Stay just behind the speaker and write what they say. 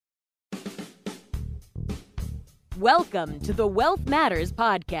Welcome to the Wealth Matters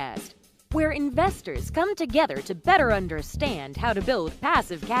podcast, where investors come together to better understand how to build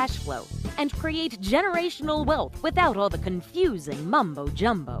passive cash flow and create generational wealth without all the confusing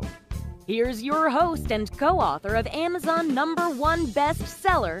mumbo-jumbo. Here's your host and co-author of Amazon #1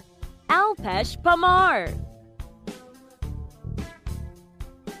 bestseller, Alpesh Parmar.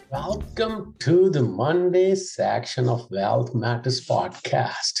 Welcome to the Monday section of Wealth Matters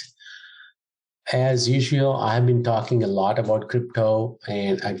podcast. As usual, I've been talking a lot about crypto,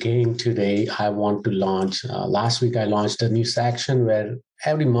 and again today I want to launch. Last week I launched a new section where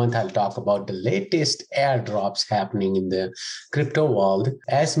every month I'll talk about the latest airdrops happening in the crypto world.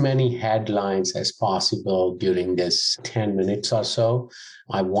 As many headlines as possible during this 10 minutes or so.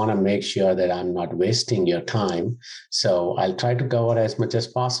 I want to make sure that I'm not wasting your time. So I'll try to cover as much as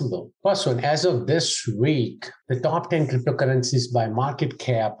possible. First one, as of this week, the top 10 cryptocurrencies by market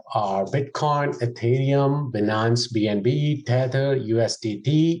cap are Bitcoin, Ethereum, Binance, BNB, Tether,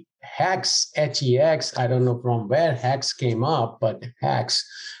 USDT, Hex, HEX, I don't know from where Hex came up, but Hex,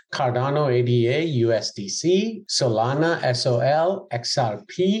 Cardano ADA, USDC, Solana, SOL,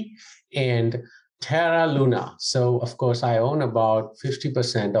 XRP, and Terra Luna. So, of course, I own about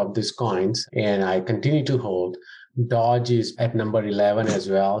 50% of these coins, and I continue to hold. Doge is at number 11 as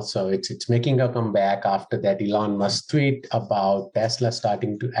well. So it's making a comeback after that Elon Musk tweet about Tesla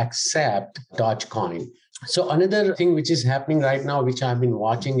starting to accept Dogecoin. So another thing which is happening right now, which I've been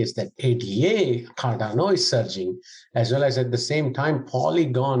watching, is that ADA, Cardano, is surging, as well as at the same time,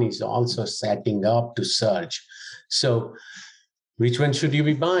 Polygon is also setting up to surge. So which one should you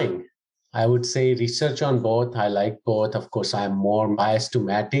be buying? I would say research on both. I like both. Of course, I'm more biased to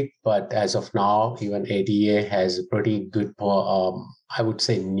Matic, but as of now, even ADA has pretty good, I would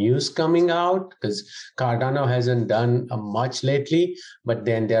say, news coming out, because Cardano hasn't done much lately, but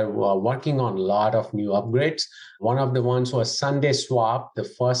then they're working on a lot of new upgrades. One of the ones was Sunday Swap. The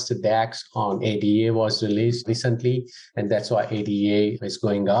first DEX on ADA was released recently, and that's why ADA is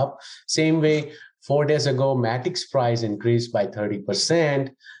going up. Same way, 4 days ago, Matic's price increased by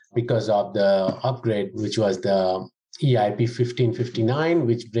 30%. Because of the upgrade, which was the EIP 1559,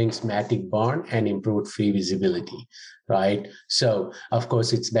 which brings Matic burn and improved free visibility, right? So, of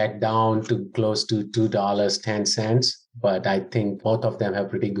course, it's back down to close to $2.10, but I think both of them have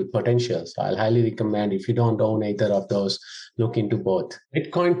pretty good potential. So I'll highly recommend, if you don't own either of those, look into both.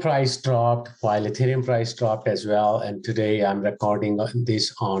 Bitcoin price dropped while Ethereum price dropped as well. And today I'm recording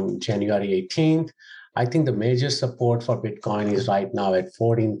this on January 18th. I think the major support for Bitcoin is right now at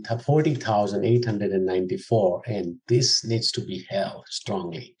 40,894, and this needs to be held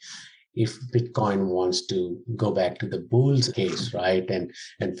strongly if Bitcoin wants to go back to the bull's case, right? And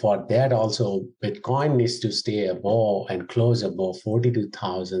for that also, Bitcoin needs to stay above and close above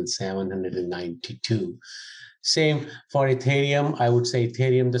 42,792. Same for Ethereum. I would say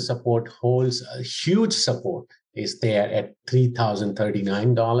Ethereum, the support holds a huge support is there at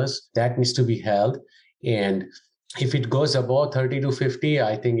 $3,039. That needs to be held. And if it goes above 30 to 50,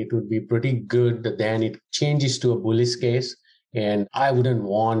 I think it would be pretty good. Then it changes to a bullish case. And I wouldn't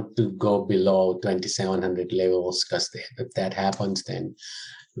want to go below 2,700 levels, because if that happens, then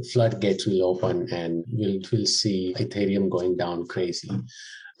the floodgates will open and we'll see Ethereum going down crazy.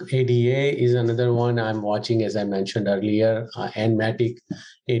 ADA is another one I'm watching, as I mentioned earlier, and Matic.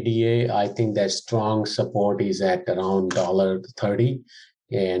 ADA, I think that strong support is at around $30.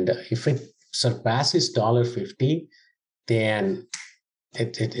 And if it surpasses $50, then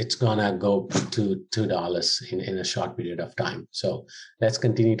it's gonna go to $2 in a short period of time. So let's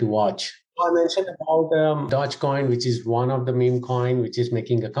continue to watch. I mentioned about Dogecoin, which is one of the meme coin, which is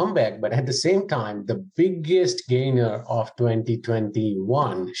making a comeback. But at the same time, the biggest gainer of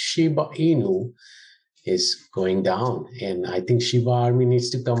 2021, Shiba Inu, is going down. And I think Shiba Army needs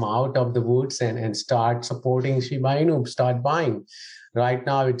to come out of the woods and start supporting Shiba Inu, start buying. Right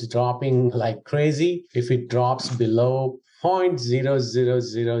now, it's dropping like crazy. If it drops below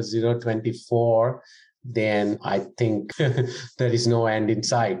 0.000024, then I think there is no end in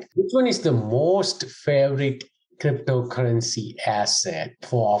sight. Which one is the most favorite cryptocurrency asset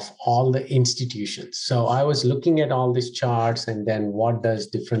of all the institutions? So I was looking at all these charts, and then what does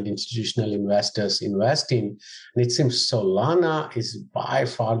different institutional investors invest in? And it seems Solana is by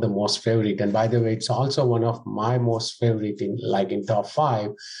far the most favorite. And by the way, it's also one of my most favorite in top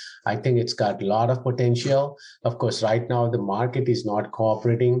 5. I think it's got a lot of potential. Of course, right now the market is not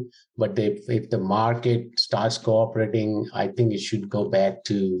cooperating, but if the market starts cooperating, I think it should go back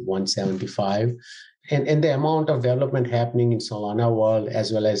to 175. and the amount of development happening in Solana world,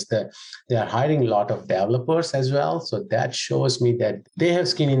 as well as they are hiring a lot of developers as well. So that shows me that they have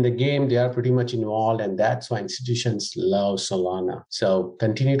skin in the game. They are pretty much involved, and that's why institutions love Solana. So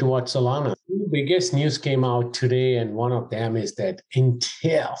continue to watch Solana. The biggest news came out today, and one of them is that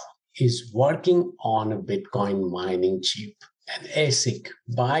Intel is working on a Bitcoin mining chip, an ASIC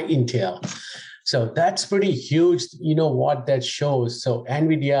by Intel. So that's pretty huge. You know what that shows? So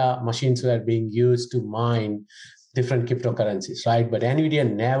NVIDIA machines were being used to mine different cryptocurrencies, right? But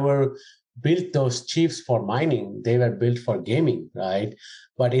NVIDIA never built those chips for mining. They were built for gaming, right?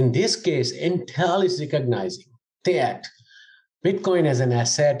 But in this case, Intel is recognizing that Bitcoin as an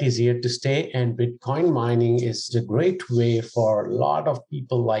asset is here to stay, and Bitcoin mining is a great way for a lot of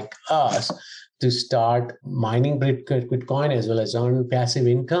people like us to start mining Bitcoin as well as earn passive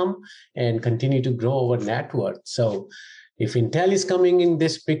income and continue to grow our net worth. So if Intel is coming in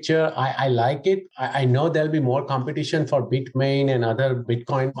this picture, I like it. I know there'll be more competition for Bitmain and other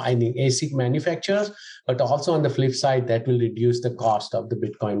Bitcoin mining ASIC manufacturers, but also on the flip side, that will reduce the cost of the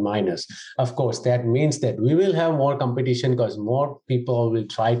Bitcoin miners. Of course, that means that we will have more competition because more people will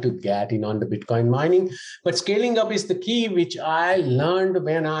try to get in on the Bitcoin mining. But scaling up is the key, which I learned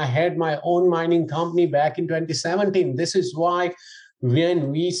when I had my own mining company back in 2017. This is why when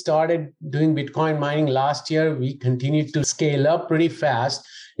we started doing Bitcoin mining last year, we continued to scale up pretty fast.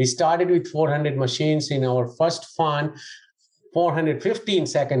 We started with 400 machines in our first fund, 450 in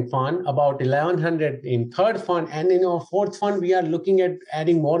second fund, about 1,100 in third fund. And in our fourth fund, we are looking at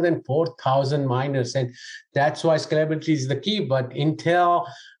adding more than 4,000 miners. And that's why scalability is the key. But Intel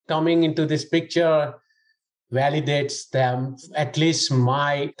coming into this picture validates them, at least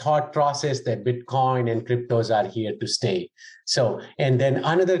my thought process that Bitcoin and cryptos are here to stay. So, and then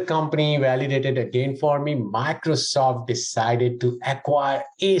another company validated again for me. Microsoft decided to acquire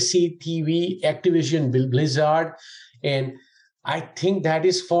ACTV, Activision Blizzard, and I think that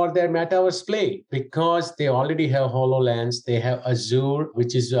is for their metaverse play because they already have HoloLens, they have Azure,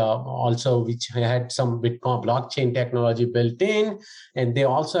 which is which had some Bitcoin blockchain technology built in, and they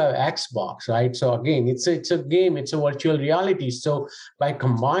also have Xbox, right? So again, it's a game, it's a virtual reality. So by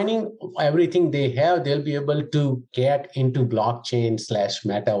combining everything they have, they'll be able to get into blockchain /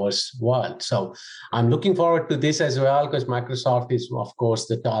 metaverse world. So I'm looking forward to this as well because Microsoft is, of course,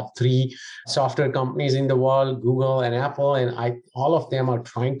 the top 3 software companies in the world, Google and Apple, and all of them are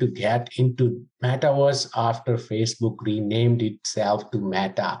trying to get into metaverse after Facebook renamed itself to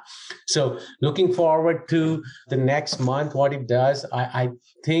Meta. So looking forward to the next month, what it does. I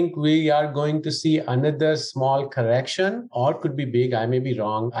think we are going to see another small correction, or could be big. I may be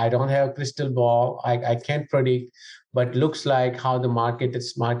wrong. I don't have a crystal ball. I can't predict. But looks like how the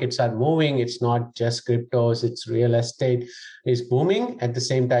markets are moving. It's not just cryptos, it's real estate is booming. At the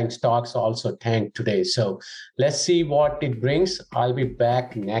same time, stocks also tanked today. So let's see what it brings. I'll be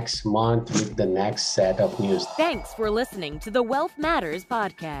back next month with the next set of news. Thanks for listening to the Wealth Matters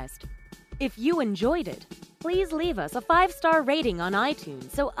podcast. If you enjoyed it, please leave us a 5-star rating on iTunes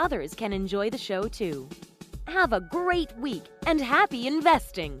so others can enjoy the show too. Have a great week and happy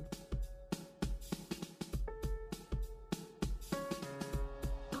investing!